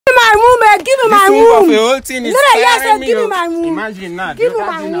my womb, man. Give me my womb. The whole thing is give me my womb. Imagine now. Give me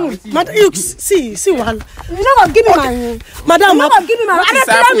my womb. Madam, you see one. You don't gonna give me my womb. Madam, you don't gonna give me my womb. What is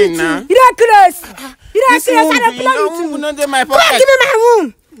happening now? You don't close. You don't This close. womb, I don't you play know, with you. not in my Come on, pocket. give me my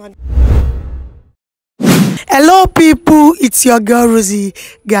womb. Hello people, it's your girl Rosie.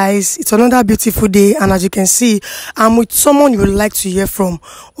 Guys, it's another beautiful day, and as you can see, I'm with someone you would like to hear from.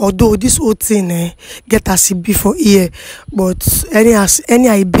 Although this whole thing get a CB for ear, but any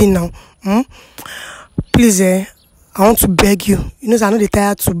I be now, please I want to beg you. You know, I know they're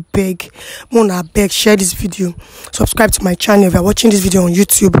tired to beg. Mona beg, share this video, subscribe to my channel. If you're watching this video on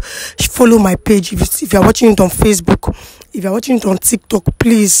YouTube, follow my page. If you're watching it on Facebook, if you're watching it on TikTok,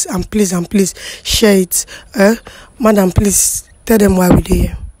 please and please and please share it. Madam, please tell them why we're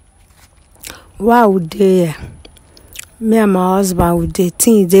there. Why would they? Me and my husband would they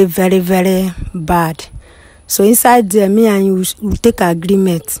think they very, very bad. So inside there, me and you will take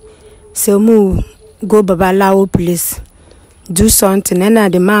agreement. So move go Babalawo place, do something,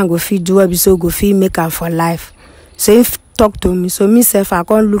 and the man go feed do what so go feed make her for life. So if talk to me, so me self I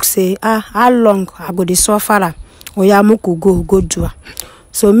can't look say how long I go the suffer. Oya moko go do.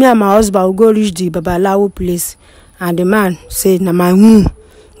 So me and my husband will go reach the Babalawo place, and the man say na my womb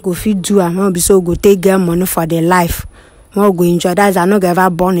go feed do am be so go take get money for their life. One go enjoy that I not ever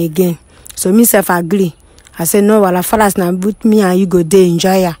born again. So me self agree. I say no wala falas na but me and you go dey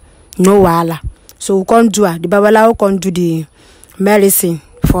enjoy ya. No wala. So we can't do it. The Babalawo can't do the medicine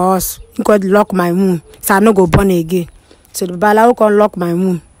for us. He could lock my womb. So I no go born again. So the Babalawo can't lock my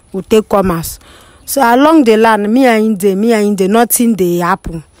womb. We take commerce. So along the line, me and the nothing they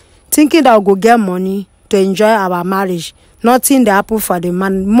happen. Thinking that we'll go get money to enjoy our marriage. Nothing they happen for the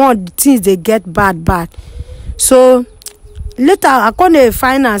man. More things they get bad. So later I can't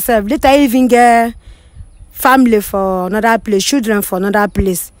find myself. Later I even get family for another place, children for another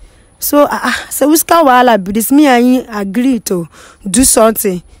place. So which kind wahala be this? Me and him agree to do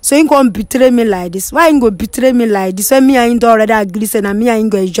something. So he can't betray me like this. Why he go betray me like this? When me and him don't already agree, say na me and him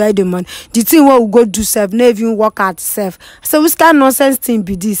go enjoy the money. The thing what we go do self, not even work out self. So which kind nonsense thing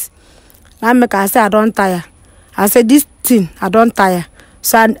be this? I make I say I don't tire. I say this thing I don't tire.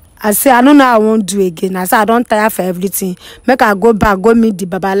 So I say I don't know I won't do again. I say I don't tire for everything. Make I go back, go meet the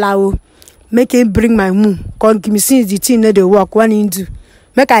Babalawo. Make him bring my moon. Come give me since the thing no dey work. What him do?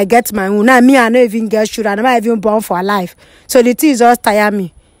 Make I get my own. Now me I don't even get children. I'm not even born for life. So the thing is just tire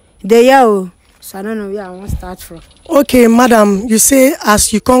me. They so I don't know where I want to start from. Okay, madam, you say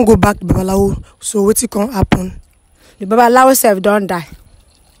as you can't go back to Babalawo, so what can happen? The Babalawo self don't die.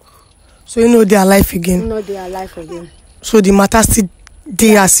 So you know they are alive again. You know they are alive again. So the matter still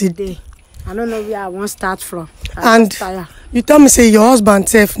dey as it. I don't know where I want to start from. And you tell me say your husband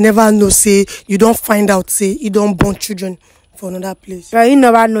self never know say you don't find out say you don't born children for another place. But he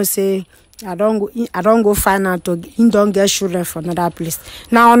never know say I don't go find out to he don't get children for another place.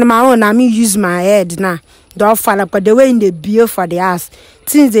 Now on my own, I mean use my head now. Don't find out, but the way in the bill for the house,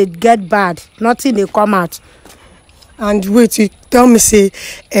 things they get bad, nothing they come out. And wait, you tell me say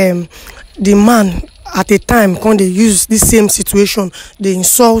the man at a time when they use this same situation, they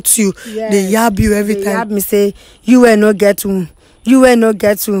insult you, they yab you every time. They yab me say you will not get home. You will not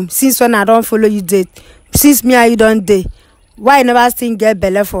get home. Since when I don't follow you date, since me and you don't date. Why you never still get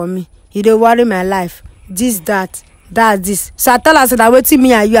belly for me? You don't worry my life. This, that, this. So I tell her that waiting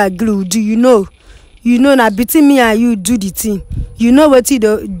me and you agree. Do you know? You know now between me and you do the thing. You know what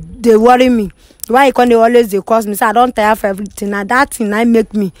they worry me. Why you can't always they cause me? So I don't tire for everything. Now that thing I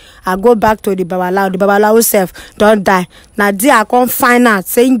make me. I go back to the Babalawo. The Babalawo self don't die. Now there I can't find out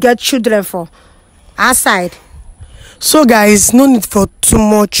saying get children for outside. So guys, no need for too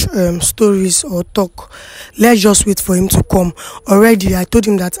much stories or talk. Let's just wait for him to come. Already I told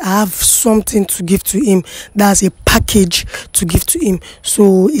him that I have something to give to him. That's a package to give to him.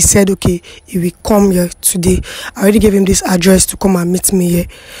 So he said okay, he will come here today. I already gave him this address to come and meet me here.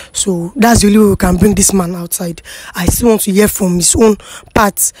 So that's the only way we can bring this man outside. I still want to hear from his own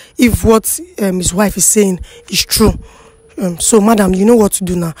part if what his wife is saying is true. So madam, you know what to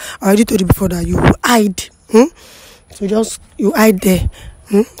do now. I already told you before that you will hide. So just you hide there.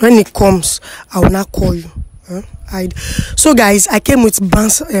 When it comes, I will not call you. Hide. So guys, I came with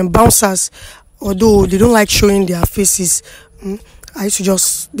bouncers, although they don't like showing their faces.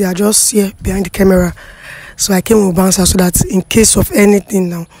 They are just here behind the camera. So I came with bouncers so that in case of anything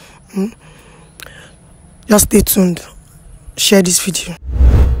now, just stay tuned. Share this video.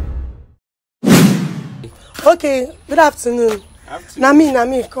 Okay, good afternoon. Na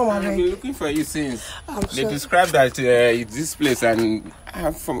me, come on. I've been looking for you since. They sorry. described that this place, and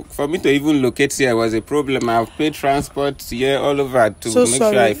for me to even locate here was a problem. I've paid transport here all over to make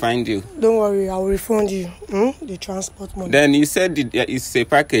sure I find you. Don't worry, I will refund you the transport money. Then you said it's a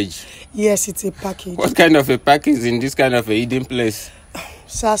package. Yes, it's a package. What kind of a package in this kind of a hidden place?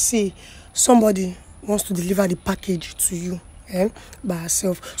 So see, somebody wants to deliver the package to you by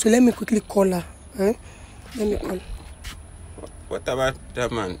herself. So let me quickly call her. Let me call. What about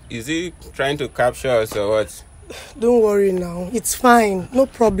that man? Is he trying to capture us or what? Don't worry now. It's fine. No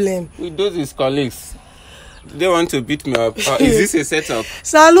problem. With those his colleagues, they want to beat me up. Or is this a setup?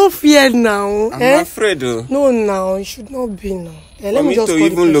 So I don't fear now. I'm afraid though. No, now. It should not be now. For me to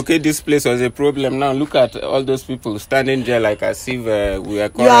even locate this place was a problem. Now look at all those people standing there like as if we are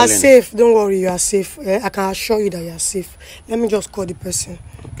quarreling. You are safe. Don't worry. You are safe. I can assure you that you are safe. Let me just call the person.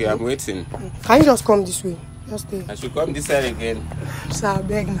 Okay, I'm waiting. Can you just come this way? Just stay. I should come this side again. Sir, I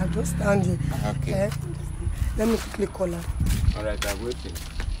beg now. Just stand here. Okay. Let me quickly call her. All right, I'm waiting.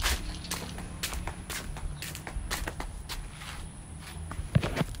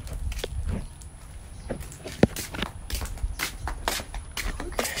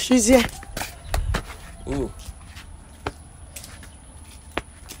 She's here. Ooh.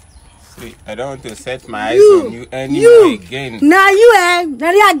 See, I don't want to set my eyes on you anymore again. Now you now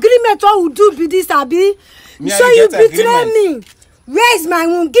the agreement what we do be this abi. So you betray me. Where is my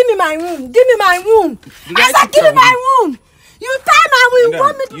womb? Give me my womb. Give me my womb. I said give me my womb. You tie my womb. You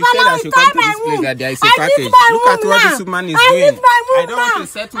want me to tie my womb? I need my Look at womb what now. this woman is I doing. need my womb I don't want to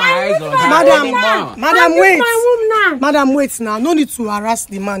set my eyes on her Madam, Madam, I wait. need my womb now. Madam, wait now. No need to harass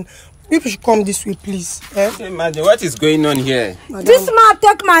the man. People should come this way, please. Imagine what is going on here. Madam. This man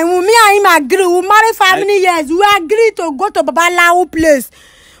take my womb. Me and him agree. We marry for how many years? We agree to go to Babalawo place.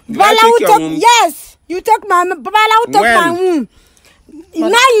 Babalawo take yes. You take my Babalawo take my womb. Now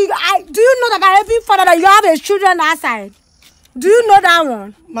do you know that I even father that you have a children outside? Do you know that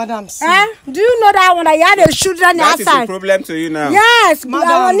one? Madam, see. Do you know that one that you had a children That outside? is a problem to you now. Yes, Madam,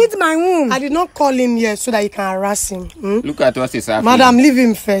 I need my womb. I did not call him here so that you can harass him. Look at what is happening. Madam, leave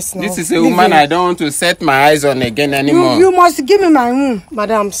him first now. This is a woman I don't want to set my eyes on again anymore. You must give me my womb.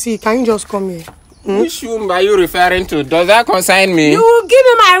 Madam, see, can you just come here? Which womb are you referring to? Does that concern me? You will give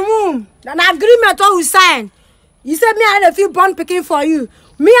me my womb. An agreement what we sign. You said me I had a few born picking for you.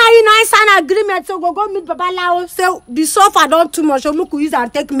 Me and you now sign agreement so go meet Babalawo. So the suffer don't too much. So we could use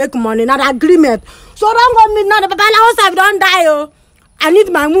and make money. Not agreement. So don't go meet now the Babalawo side don't die. Oh. I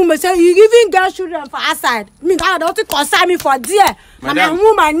need my womb. Say you even get children for outside. Me that don't concern me for dear. And my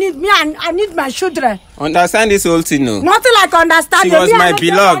womb I need me and I need my children. Understand this whole thing, no? Nothing like understand. She was my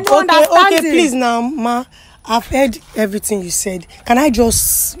beloved. Okay, please now, ma. I've heard everything you said. Can I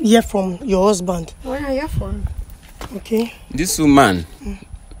just hear from your husband? Where are you from? Okay. This woman,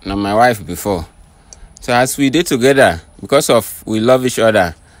 now my wife before. So as we did together, because of we love each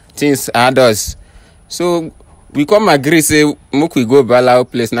other, things had us. So we come agree, say, make we go Balao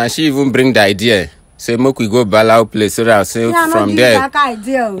place. Now she even bring the idea. Say, make we go Balao place. So that say from there,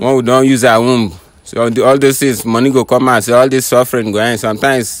 when we don't use our womb. So all those things, money go come out. So all this suffering go in.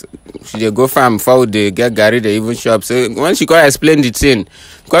 Sometimes she go farm before they get Gary, they even shop. So when she go explain the thing,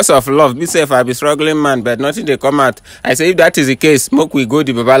 because of love, me say if I be struggling man, but nothing they come out. I say if that is the case, smoke we go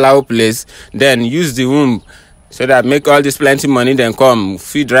the Babalao place, then use the womb so that make all this plenty money, then come,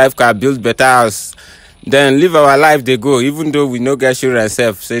 feed drive car, build better house, then live our life they go, even though we no get children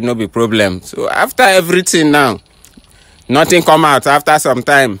self, say no be problem. So after everything now, nothing come out after some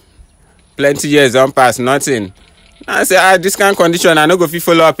time. Plenty years don't pass, nothing. I say, this kind of condition, I no go fit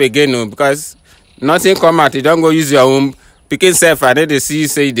follow up again, no, because nothing come out. You don't go use your womb. Picking self, I know they see,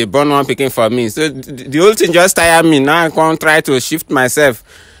 say they born one picking for me. So the whole thing just tire me. Now I can't try to shift myself.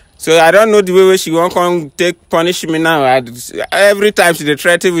 So I don't know the way she won't come take punish me now. Every time she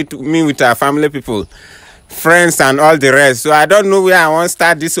threaten with me with her family people, friends and all the rest. So I don't know where I want to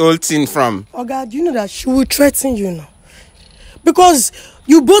start this whole thing from. Oh God, you know that she will threaten you now. Because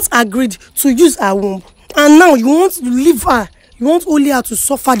you both agreed to use her womb. And now you want to leave her. You want only her to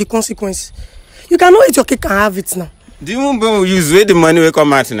suffer the consequence. You cannot eat your cake and have it now. The womb will use where the money will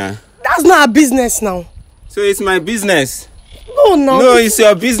come out now. That's not her business now. So it's my business. No, it's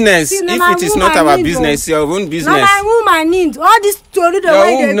your business. See, if it is not our business, it's your own business. Now my womb I need. All this story the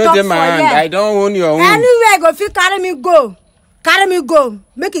way they talk for you. I don't own your womb. Anywhere go fit carry me go. Carry me go.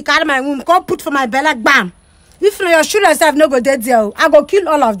 Make it carry my womb. Come put for my belly, bam. If your children self no go dead there, I go kill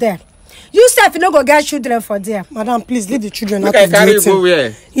all of them. You self no go get children for there. Madam, please leave the children Make out I of the carry waiting. go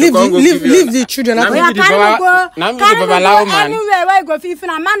where? Leave the children out of Now the me be the Baba- now me be the Babalawo man. Anywhere where you go, if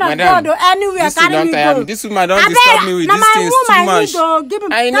na man of Madam, God or anywhere, This carry me go. this woman don't disturb me with na these my things woman too much. need to give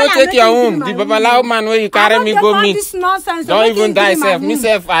me- I tell know her take make your you home. give The my Babalawo woman. man where you I carry don't me take go all meet. this nonsense, so Don't make even you die give my self. Me woman.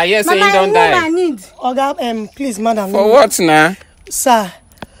 self, I hear Na say you my don't woman die. need. Oga, please, madam. For what now? Sir,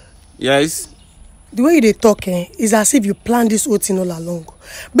 Yes. the way they talk is as if you planned this whole thing all along.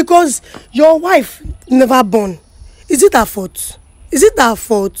 Because your wife never born. Is it her fault? Is it her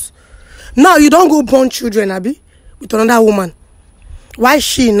fault? Now you don't go born children, Abi, with another woman. Why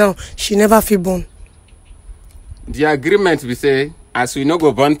she now? She never feel born. The agreement we say, as we no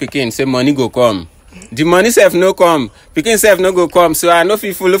go born pikin, say money go come. The money self no come. Pikin self no go come. So I no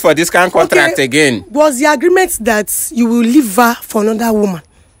fit follow for this kind of contract again. Was the agreement that you will leave her for another woman?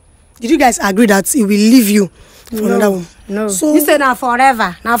 Did you guys agree that he will leave you for another woman? No. So You say now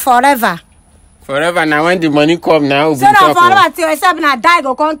forever. Now forever. Forever now when the money come now we So now talk. forever till except na die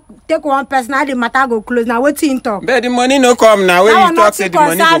go come take one person, now the matter go close. Now wetin talk? But the money no come now. When you talk say the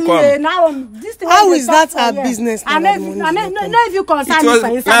money go come. How is that our business now I that know the money is no if you concern It me was for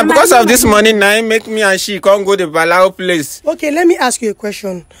inside. now Na because my of this woman. money now it make me and she can't go the Babalawo place. Okay, let me ask you a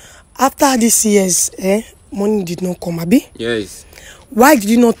question. After this years, money did not come, Abi? Yes. Why did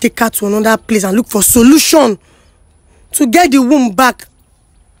you not take her to another place and look for solution to get the womb back?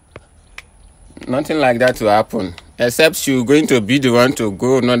 Nothing like that will happen. Except she was going to be the one to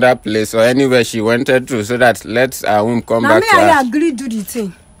go another place or anywhere she wanted to so that let her womb come Now back me to and her. you agree do the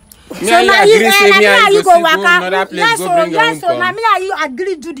thing. Me and you agree say me and you go see go waka. another place go bring your womb So now come. me and you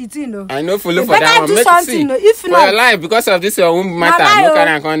agree do the thing though. I know follow You for that better one. do Make something, see no. If for not- your life because of this your womb matter. Mama, No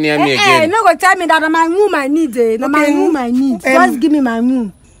can come near me Eh, again. no go tell me that na my womb I need. Na my Okay, womb I need. Just give me my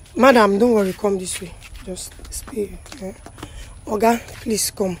womb. Madam, don't worry, come this way. Just stay. Oga, please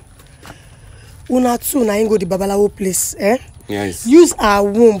come. Una two na go the Babalawo place, Yes. Use her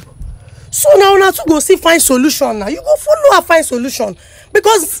womb. So now una two go see find solution now. You go follow her find solution.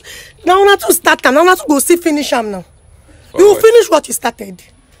 Because now una two start am, now una two go see finish am now. You will finish what you started.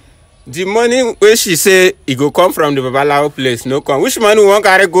 The money where she say it go come from the Babalawo place, no come. Which money we want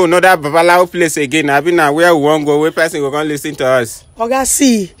carry go another Babalawo place again? I been now where we want go, where person go come listen to us. Oga,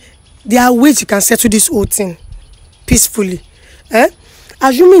 see, there are ways you can settle this whole thing peacefully.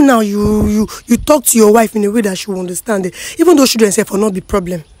 Assuming now you talk to your wife in a way that she will understand it, even though children say for not be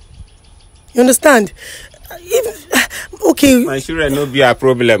problem. You understand? Okay. My children no be a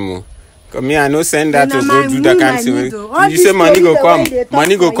problem. Come here, I no send that Na to my go do that womb kind I of need, thing. oh. All You this say money story go the come, way they talk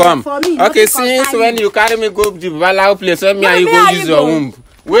money go for you, come. for me, Okay, nothing since concern when me. you carry me go the Babalawo place, when me No, and you me go and use you your go. womb.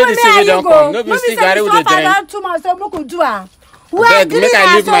 Where the me say and we you don't go. come? No be No be still say carry we with the suffer drink. down too much, so make we do am. We Beg, agree make I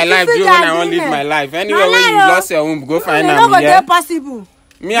na live my so life. fulfill You the when I want live agreement. my life. Na Anywhere when you lie, lost your womb, go find no am go here. dey possible.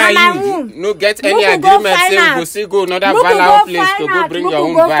 Me Na and my you womb. no get any Make we go agreement find say we out. go still go another Make we Babalawo go place to find go out. bring Make your we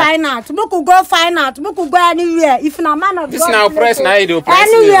womb go back. find out. Make we go find out. Make we go anywhere. If na man of This God now place, press, oh. now you dey press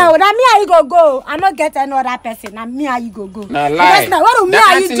me, Anywhere. oh. Na me and you go go. I no get any other person. Na me and you go go. Na lie. Because now, what do me That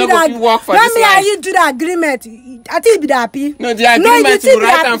and kind you thing do no go that? fit work for When this me life. and you do the agreement, I think you be happy. No, the agreement you you think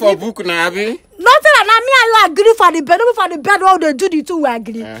write that am for if- book now, abi. Nothing na me and you agree for the bed. No be for the bed wey they do the two we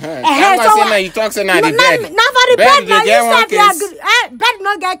agree. That one say na you talk say na the bed. Na for the bed na dey you get one sef you case. agree. Bed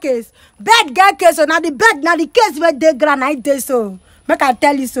no get case. Bed get case so na the bed na the case wey dey ground na it dey so. Make I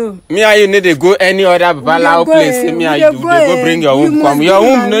tell you so. Me and you need to go any other Babalawo go, place. Say me and you dey go bring your womb come. Your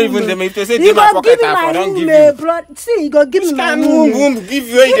womb no even dey. If you say dey my pocket, I don't give you. See, you go give me my Can womb. womb give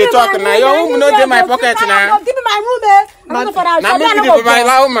you where you talk now? Your womb no dey my pocket now. Give me my womb. I no go for that. Now So me I maybe no the go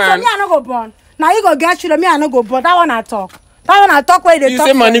Babalawo born. man. So me I no go born. Now you go get children. Me I no go born. That one I talk. That one I talk where they You talk.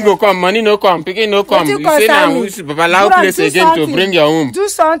 say money for go come, money no come, pikin no come. You say now which Babalawo Bro, place do again to something. bring your womb. Do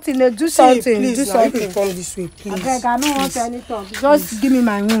something. Do See, something. please, Do now, if you something. come this way, please. Abeg, I don't want any talk. Just give me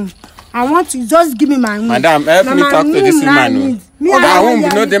my womb. I want you. Just give me my womb. Madam, help Na me my talk to this womb na I woman. need. Oh, Me, I that no womb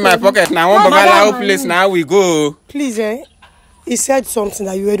want no dey my anything. pocket now. One No, Babalawo madam, place I now we go. Please, he said something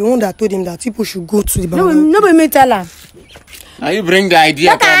that you were the one that told him that people should go to the No, Babalawo. no be me tell her. Now you bring the idea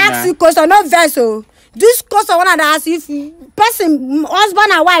Make I come ask now. you question, no vex o. This question one dey ask if person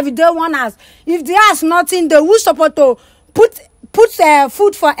husband and wife dey one house, if the house nothing dey, who suppose to put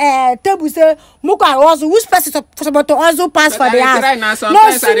food for table say make I hustle, which person suppose to hustle pass for But the I house? try now, No,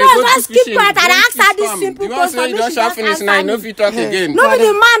 sometimes I dey go just to keep kitchen, quiet and bring ask her fish this come. simple The one say question. you Make don she chop just finish now, you no answer me. fit talk again. No be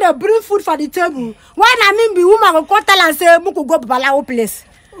the man dey bring food for the table. Why na me be woman go come tell am say make we go Babalawo place?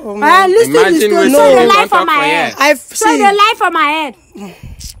 Listen to the Imagine story. wetin So you dey don lie for talk my for head. here. So dey lie for my head.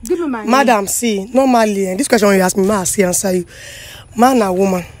 Give me my Madam, see, normally, and this question when you ask me, I see answer you. Man and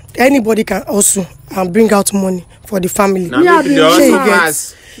woman, anybody can also and bring out money for the family. Now Me, I maybe be the woman. hustle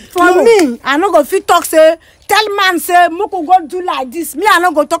pass. For me, I no go fit talk say tell man say make we go do like this. Me I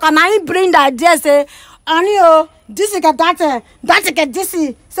no go talk and I bring the idea say honey this is that is this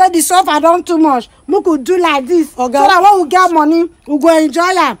is say the suffer don too much. Make we do like this. Okay. So that when we get money, we go enjoy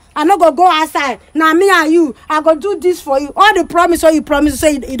am. I no go outside. Now me and you, I go do this for you. All the promise what you promise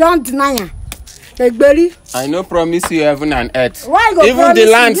say you don't deny am. I no promise you heaven and earth. Why go even the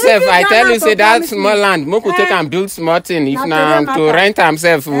land self, I tell you say that small land, make we take and build small thing. If na to rent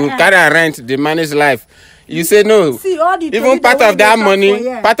himself, we carry and rent, dey manage life. You say no. See, all the even part of that money,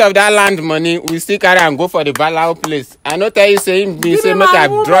 part of that land money, we still carry and go for the Balao place. I no tell you say say make I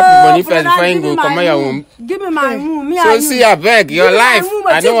drop money first before you go come your home. Give me my room. So see, I beg your life.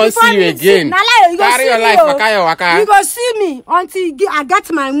 I don't want to see you again. Carry your life, waka. You go see me until I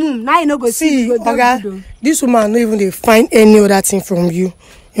get my room. Now you no go see me. Oga, this woman no even dey find any other thing from you.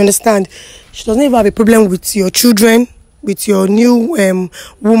 You understand? She doesn't even have a problem with your children, with your new woman,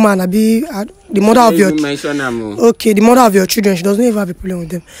 the mother of your the mother of your children. She doesn't even have a problem with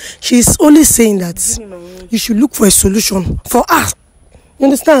them. She's only saying that you should look for a solution for her. You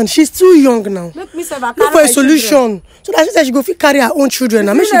understand? She's too young now. Look for a solution. So that she said she go fit carry her own children.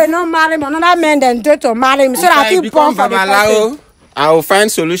 If she not marry me, another man then date to marry me. So that I keep born for the person. I will find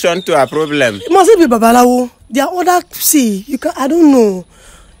solution to a problem. It must be Babalawo. There are other I don't know.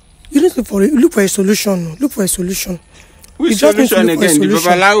 You need to look for a solution. Look for a solution. Which solution again? The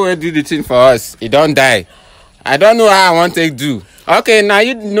Babalawo do the thing for us. He don't die. I don't know how I want to do. Okay, now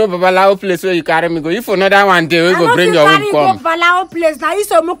you know Babalawo place where you carry me go. If another one day we go bring your home come. Babalawo place. Now you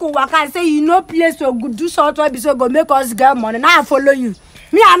say make we waka and say you know place to do something so go make us get money. Now I follow you.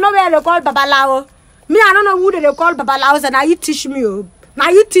 Me I know where they call Babalawo. Me I don't know who they call Babalawo. And now you teach me. Now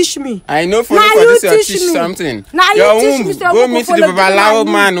you teach me. I know for this you teach something. Now your womb, go meet the Babalawo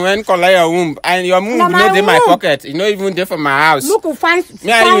man when collect your womb. And your womb no dey my pocket. You know even there for my house. Look who find me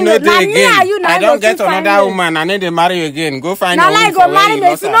and you know dey again. I don't get another woman and then they marry you again. Go find your womb for where you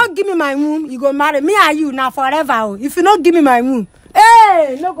if you not give me my womb, you go marry me and you now forever. If you not give me my womb,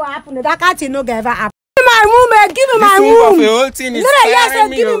 hey, no go happen. That can't no go ever happen. My room, give me my room. The whole thing is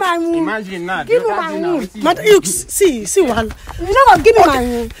give me my room. Imagine that. Give me my room. Madam, you see one. You not gonna give me my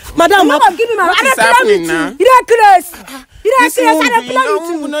room. Madam, you not gonna give me my room. What is happening now? You don't crazy. You don't crazy.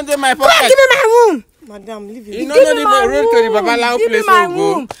 You know give me my room. Madam, leave it. You know the room to the Babalawo place. Give me my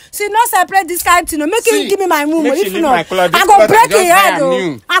room. See, not separate this kind of thing. Make him give me my room. If not, I go break your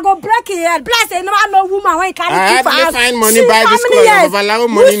head. I go break your head. Plus, I no woman when you carry keep I find money buy this clothes. Babalawo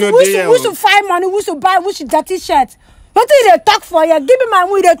money no dey. We should find money. We should buy. We should dirty shirt. What do they talk for you? Give me my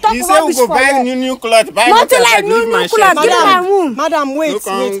room. They talk for you. You say we go buy new clothes. Buy nothing like new clothes. Give me my room. Madam, wait.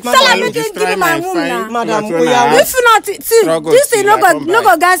 Madam, give me my room now. Madam, if you not see this thing, no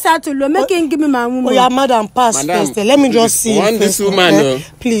go get settled. Make him give me my room. Oh yeah, madam, pass first. Let me just see. Want this woman?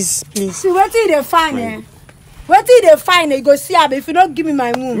 Please. See what they find. What did they find? You go see her, but if you don't give me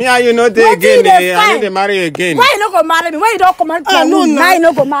my room. Me and you know they again. I know they marry again. Why you not go marry me? Why you don't come and my room? Why you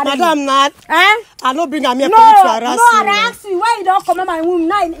not go marry me? Madam, not. I don't bring her here for you to harass me. No, I ask you. Why you don't come and my room?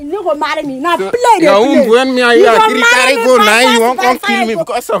 Now you not go marry me. Now play the your womb when me and you carry go now you won't come kill me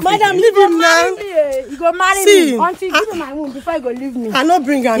because of Madam, leave him now. You go marry me until you give me my room before you go leave me. I not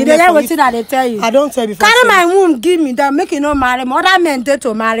bring her here. You don't hear what they tell you. I don't tell you before. Carry my room, give me that. Make you not marry me. Other men dare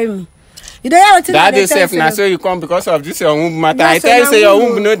to marry me. You don't hear what that is safe now, so you come because of this your womb matter. I tell you, say your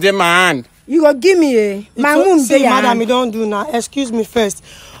womb no dey my hand. You go give me my womb dey. Madam, you don't do now. Excuse me first,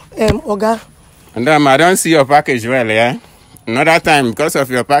 Oga. And I don't see your package well, yeah. Another time because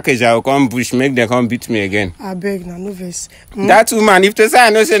of your package, I will come bush, make them come beat me again. I beg now, no verse. That woman, if they say I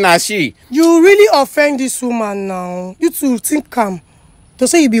know say na she. You really offend this woman now. You two think calm. To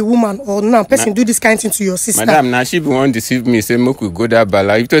say you be woman or now person do this kind of thing to your sister. Madam, now she be one deceive me, say make we go that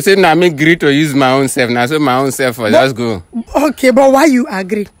bala. If to say now me agree to use my own self, now so my own self for just go. Okay, but why you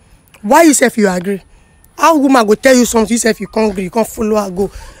agree? Why you self you agree? How woman go tell you something, you self you can't agree, you can't follow her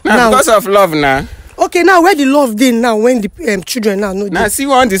go. Now because of love now. Okay, now where the love dey now when the children now no dey? Now she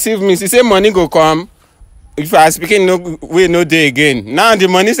won't deceive me. She say money go come. If I speaking no day again. Now the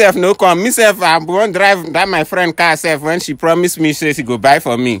money self no come. Me self I won't drive that my friend car self when she promised me say she go buy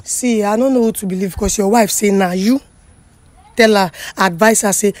for me. See, I don't know who to believe because your wife say now you tell her, advise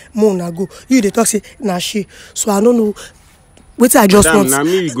her say mo na go. You they talk say na she. So I don't know. Wait, I just want. Now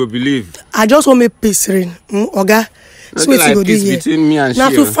me you go believe. I just want me peace reign, Oga. So wait like peace between me and now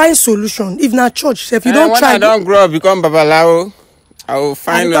she. Now to find solution. If not church, if you don't try. When I don't grow up, become Babalawo. I will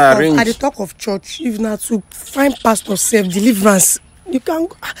find a range. At the talk of church, if not to find pastor self deliverance, You can.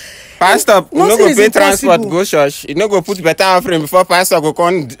 Pastor, you no Nothing go is pay impossible. transport, go church. You no go put better offering before pastor go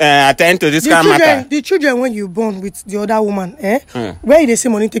come attend to this kind of matter. The children when you born with the other woman, where you dey see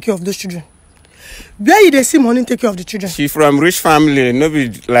money take care of those children? Where you dey see money take care of the children? She from rich family, no be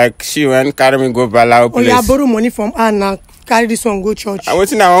like she when carry me go Balao place. Or you borrow money from her now, carry this one go church. And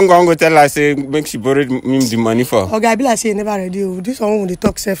wetin I wan go tell her say make she borrow me the money for. Okay, I be like say you never ready. This one when they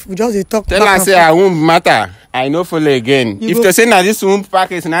talk safe, we just dey talk. Tell her say I won't matter. I no follow again. You If go- to say na this womb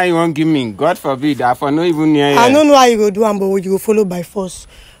package now you won't give me, God forbid, I for no even near. I don't know how you go do am, but you go follow by force.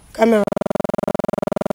 Camera.